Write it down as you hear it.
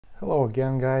Hello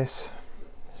again, guys.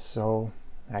 So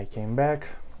I came back.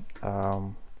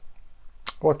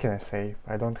 What can I say?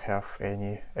 I don't have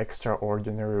any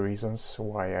extraordinary reasons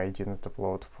why I didn't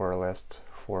upload for the last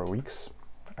 4 weeks.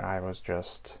 I was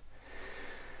just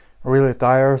really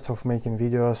tired of making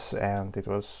videos, and it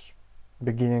was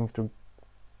beginning to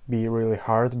be really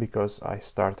hard because I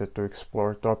started to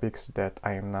explore topics that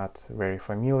I am not very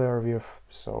familiar with.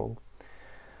 So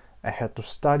I had to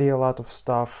study a lot of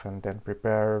stuff and then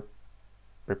prepare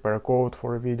code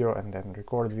for a video and then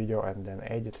record video and then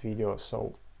edit video.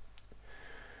 So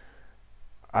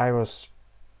I was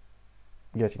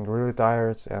getting really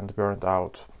tired and burnt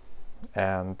out,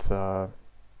 and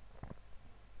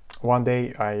one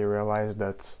day I realized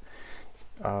that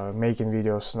making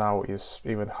videos now is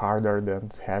even harder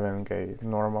than having a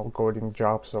normal coding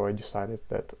job. So I decided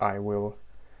that I will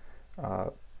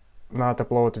not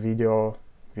upload video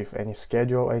with any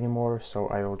schedule anymore, so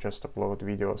I will just upload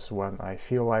videos when I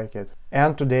feel like it.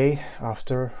 And today,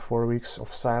 after 4 weeks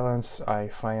of silence, I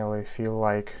finally feel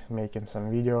like making some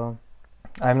video.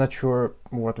 I'm not sure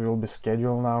what will be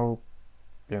scheduled now.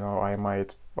 You know, I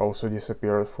might also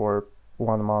disappear for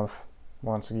 1 month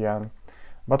once again,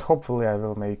 but hopefully I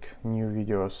will make new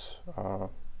videos,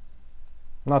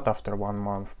 not after 1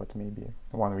 month, but maybe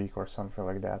 1 week or something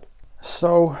like that.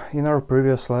 So in our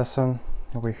previous lesson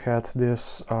we had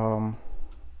this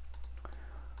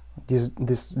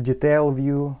this detail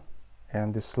view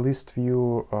and this list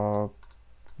view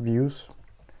views.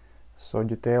 So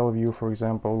detail view, for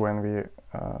example, when we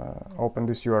open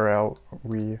this URL,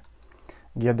 we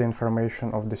get the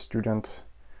information of the student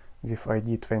with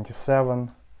ID 27.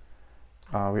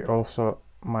 We also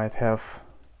might have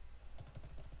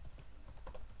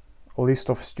a list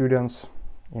of students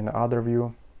in the other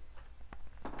view.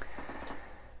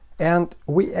 And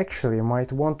we actually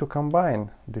might want to combine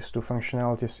these two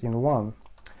functionalities in one.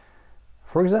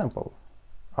 For example,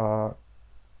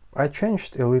 I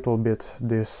changed a little bit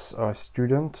this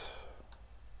student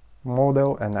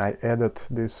model, and I added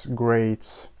this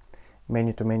grades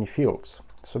many-to-many fields.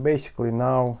 So basically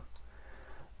now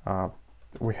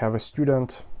we have a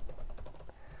student,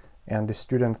 and the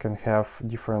student can have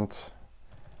different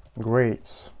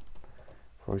grades.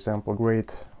 For example,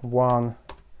 grade 1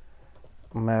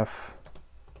 math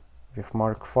with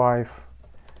mark 5,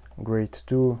 grade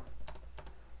 2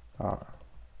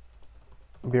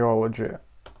 biology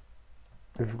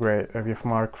with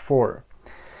mark 4.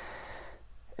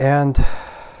 And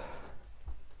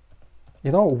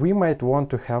you know, we might want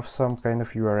to have some kind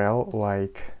of URL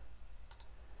like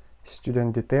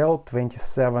student detail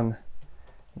 27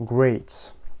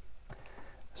 grades.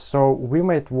 So we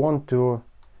might want to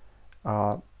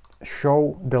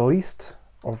show the list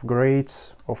of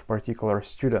grades of particular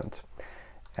student,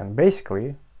 and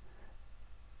basically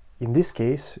in this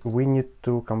case we need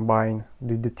to combine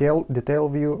the detail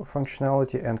view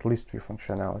functionality and list view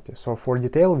functionality. So for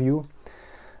detail view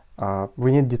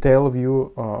we need detail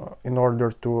view in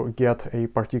order to get a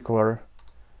particular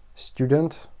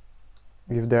student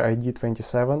with the ID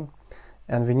 27,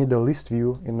 and we need the list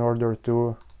view in order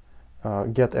to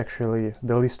get actually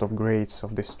the list of grades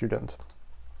of the student.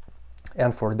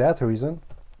 And for that reason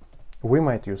we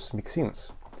might use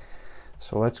mixins.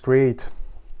 So let's create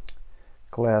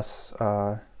class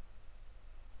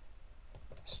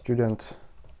student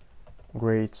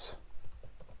grades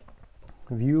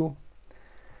view,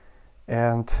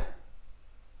 and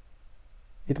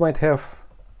it might have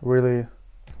really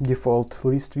default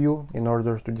list view in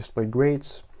order to display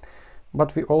grades,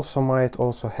 but we also might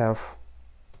have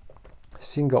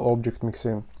single object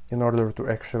mixin in order to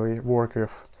actually work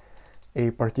with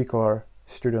a particular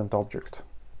student object.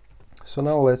 So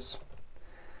now let's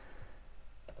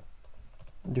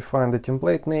define the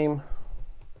template name,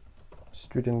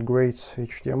 student grades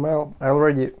HTML. I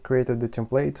already created the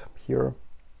template here.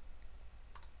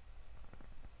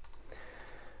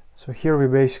 So here we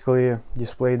basically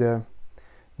display the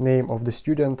name of the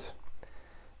student,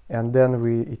 and then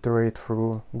we iterate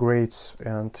through grades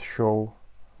and show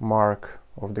mark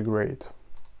of the grade,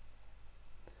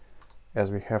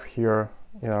 as we have here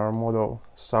in our model,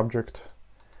 subject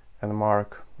and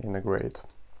mark in the grade.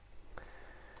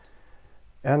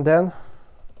 And then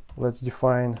let's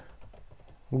define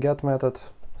get method,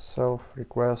 self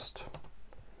request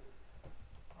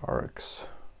args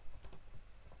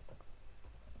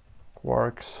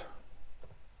quarks.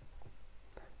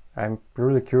 I'm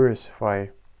really curious if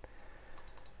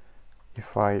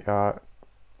I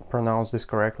pronounce this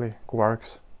correctly,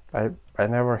 quarks. I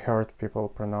never heard people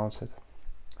pronounce it,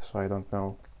 so I don't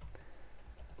know.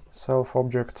 Self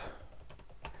object.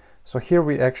 So here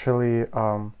we actually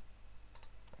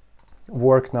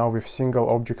work now with single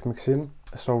object mixin.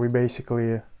 So we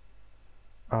basically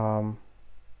now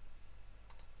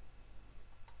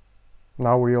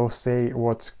we'll say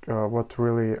what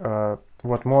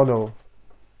model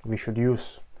we should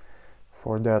use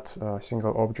for that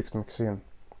single object mixin.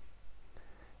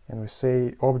 And we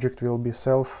say object will be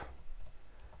self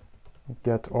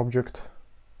get object,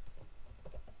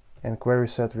 and query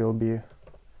set will be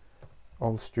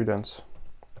all students.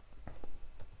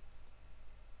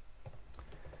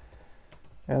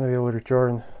 And we will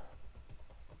return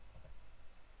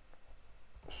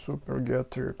super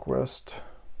get request.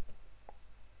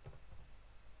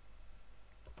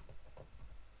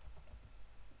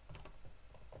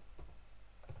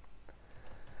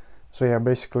 So yeah,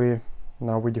 basically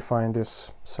now we define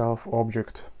this self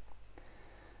object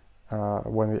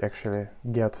when we actually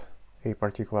get a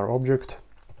particular object.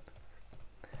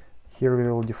 Here we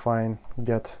will define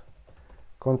get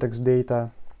context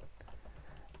data,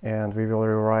 and we will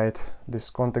rewrite this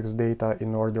context data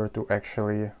in order to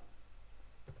actually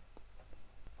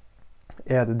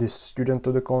add this student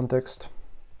to the context.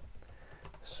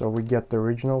 So we get the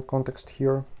original context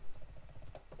here,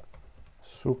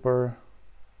 super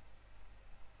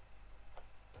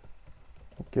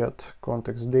get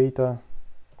context data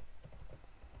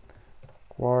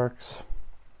quarks,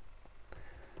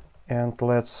 and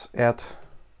let's add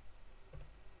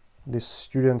this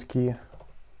student key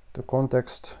to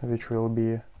context, which will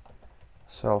be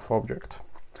self object,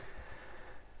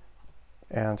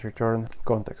 and return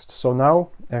context. So now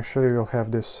actually we'll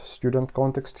have this student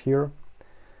context here,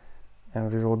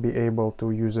 and we will be able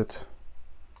to use it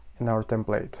in our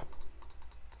template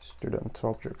student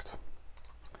object.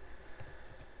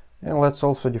 And let's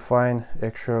also define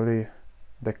actually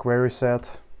the query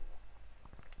set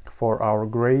for our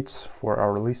grades for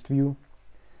our list view.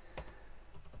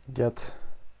 Get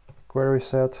query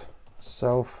set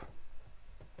self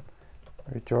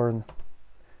return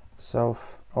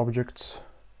self object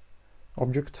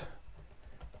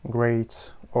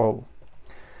grades all,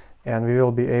 and we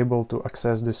will be able to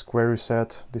access this query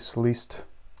set, this list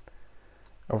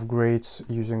of grades,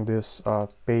 using this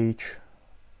page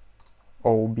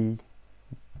obj.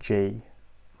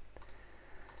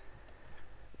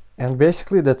 And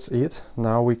basically that's it.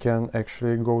 Now we can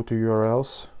actually go to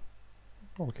URLs.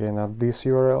 Okay, not these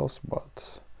URLs,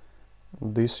 but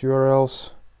these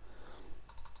URLs.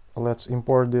 Let's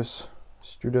import this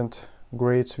student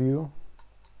grades view.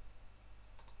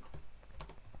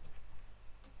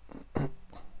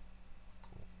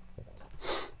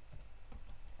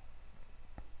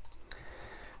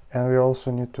 And we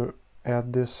also need to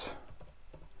add this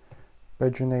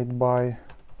paginate by,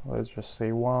 let's just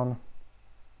say 1.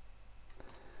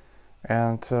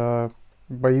 And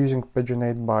by using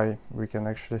paginate by, we can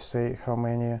actually say how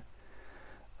many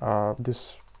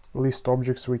this list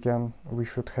objects we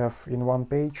should have in one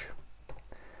page.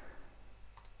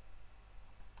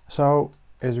 So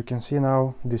as you can see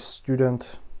now, this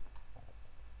student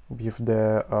with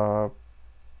the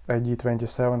ID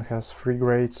 27 has 3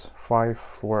 grades, 5,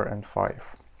 4 and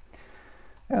 5.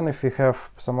 And if we have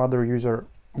some other user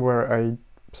where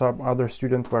some other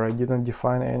student where I didn't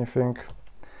define anything,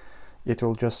 it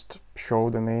will just show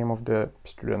the name of the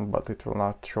student, but it will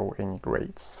not show any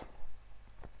grades.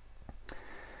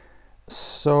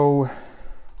 So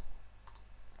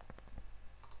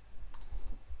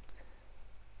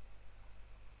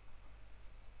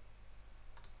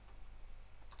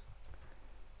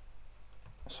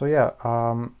yeah,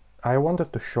 I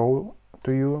wanted to show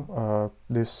to you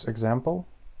this example,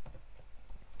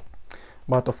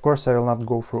 but of course I will not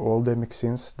go through all the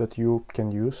mixins that you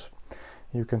can use.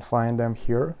 You can find them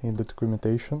here in the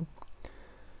documentation.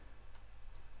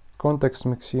 Context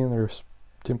mixin,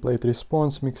 template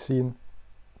response mixin.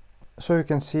 So you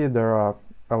can see there are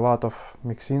a lot of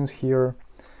mixins here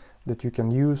that you can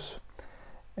use,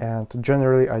 and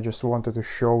generally I just wanted to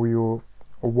show you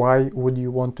why would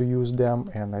you want to use them,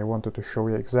 and I wanted to show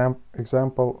you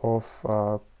example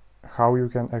of how you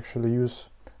can actually use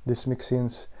these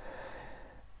mixins.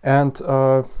 And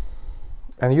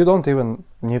you don't even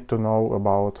need to know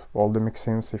about all the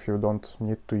mixins if you don't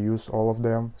need to use all of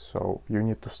them. So you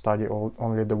need to study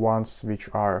only the ones which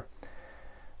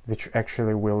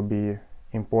actually will be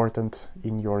important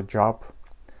in your job.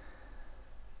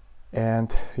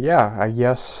 And yeah, I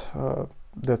guess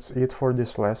that's it for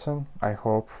this lesson. I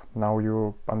hope now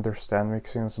you understand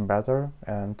mixins better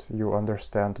and you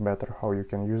understand better how you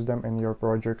can use them in your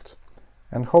project.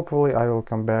 And hopefully I will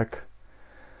come back,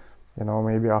 you know,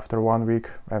 maybe after 1 week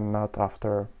and not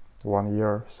after 1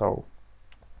 year. So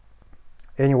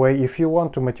anyway, if you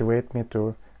want to motivate me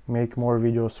to make more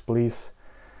videos, please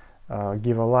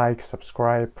give a like,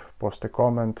 subscribe, post a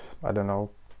comment, I don't know,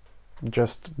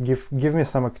 just give me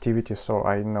some activity so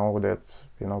I know that,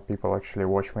 you know, people actually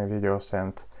watch my videos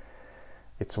and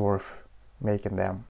it's worth making them.